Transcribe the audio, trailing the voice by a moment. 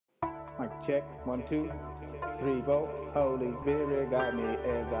Check, 1, 2, 3, 4. Holy Spirit, guide me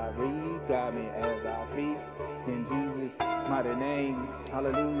as I read, guide me as I speak. In Jesus' mighty name,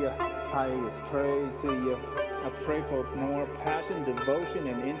 hallelujah. Highest praise to you. I pray for more passion, devotion,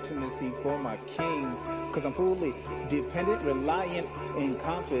 and intimacy for my King, because I'm fully dependent, reliant, and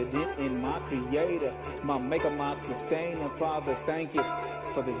confident in my Creator, my Maker, my Sustainer. Father, thank you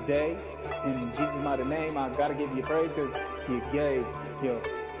for this day. In Jesus' mighty name, I gotta give you praise because you gave your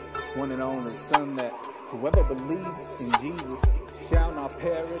one and only Son, that whoever believes in Jesus shall not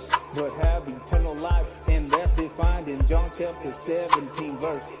perish but have eternal life. And that's defined in John chapter 17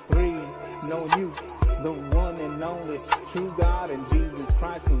 verse 3. Knowing you, the one and only true God, and Jesus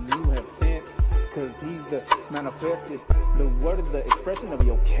Christ whom you have sent, because he's the manifested, the word is the expression of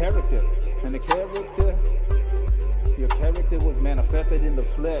your character. And your character was manifested in the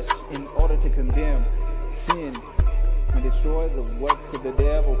flesh in order to condemn sin and destroy the works of the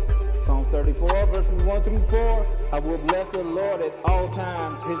devil. Psalm 34 verses 1 through 4. I will bless the Lord at all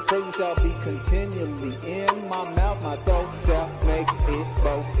times. His praise shall be continually in my mouth. My soul shall make its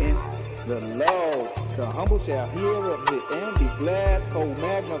boast in the Lord. The humble shall hear of it and be glad. Oh,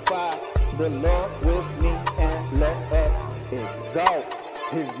 magnify the Lord with me and let us exalt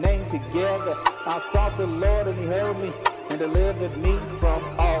his name together. I sought the Lord and he heard me and delivered me from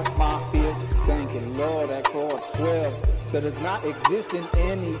all my fears. Thank you, Lord. Acts 4:12. There does not exist in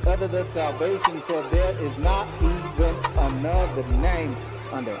any other the salvation, for there is not even another name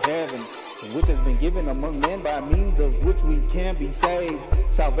under heaven which has been given among men by means of which we can be saved.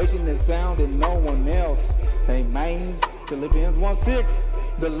 Salvation is found in no one else. Amen. Philippians 1:6.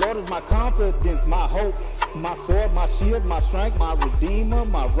 The Lord is my confidence, my hope, my sword, my shield, my strength, my redeemer,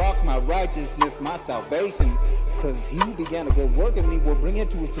 my rock, my righteousness, my salvation. Because he began a good work in me, will bring it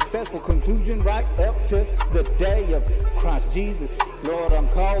to a successful conclusion right up to the day of Christ Jesus. Lord, I'm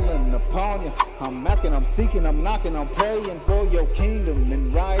calling upon you. I'm asking, I'm seeking, I'm knocking, I'm praying for your kingdom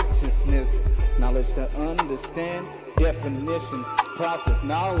and righteousness. Knowledge to understand, definition, process,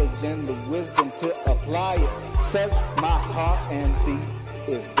 knowledge, and the wisdom to apply it. Search my heart and see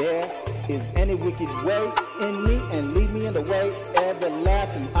if there is any wicked way in me, and lead me in the way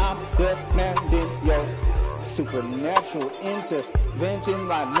everlasting. I'm demanding your supernatural intervention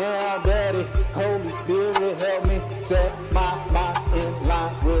right now, Daddy. Holy Spirit, help me set my mind in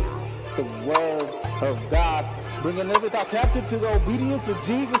line with the word of God, bringing every thought captive to the obedience of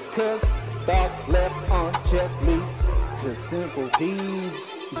Jesus, because thoughts left unchecked lead to sinful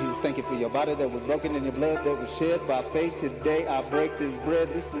deeds. Jesus, thank you for your body that was broken and your blood that was shed. By faith today I break this bread.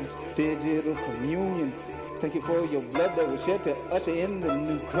 This is digital communion. Thank you for your blood that was shed to usher in the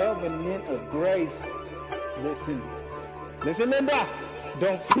new covenant of grace. Listen, Linda,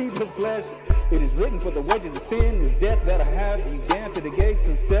 don't feed the flesh. It is written, for the wages of sin is death, that I have you down to the gates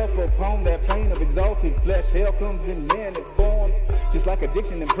of self. Upon that plane of exalted flesh, hell comes in many forms, just like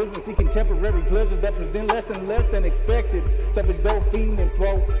addiction in prison, seeking temporary pleasures that present less and less than expected. Savage though fiend and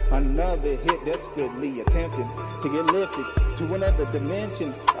throw another hit, desperately attempted to get lifted to another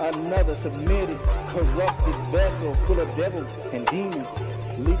dimension, another submitted, corrupted vessel full of devils and demons,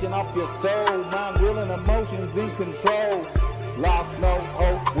 leeching off your soul, mind, will, and emotions in control. Lost no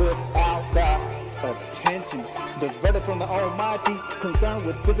hope without God. Attention, diverted from the Almighty, concerned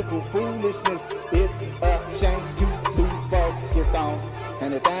with physical foolishness. It's a shame to be focused on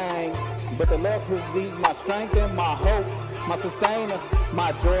anything but the Lord provides my strength and my hope, my sustainer,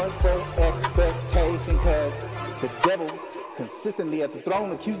 my joyful expectation. Cause the devil's consistently at the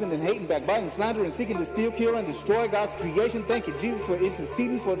throne, accusing and hating, backbiting, slandering, seeking to steal, kill, and destroy God's creation. Thank you, Jesus, for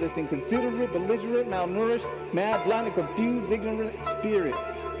interceding for this inconsiderate, belligerent, malnourished, mad, blind, and confused, ignorant spirit.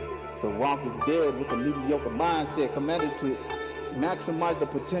 The walk is dead with a mediocre mindset, commanded to maximize the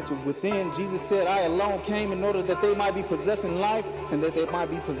potential within. Jesus said, I alone came in order that they might be possessing life and that they might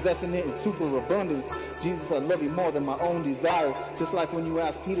be possessing it in superabundance. Jesus, I love you more than my own desire. Just like when you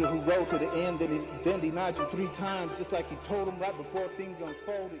asked Peter, who rode to the end, then denied you 3 times, just like you told him right before things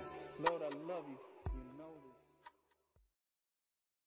unfolded. Lord, I love you.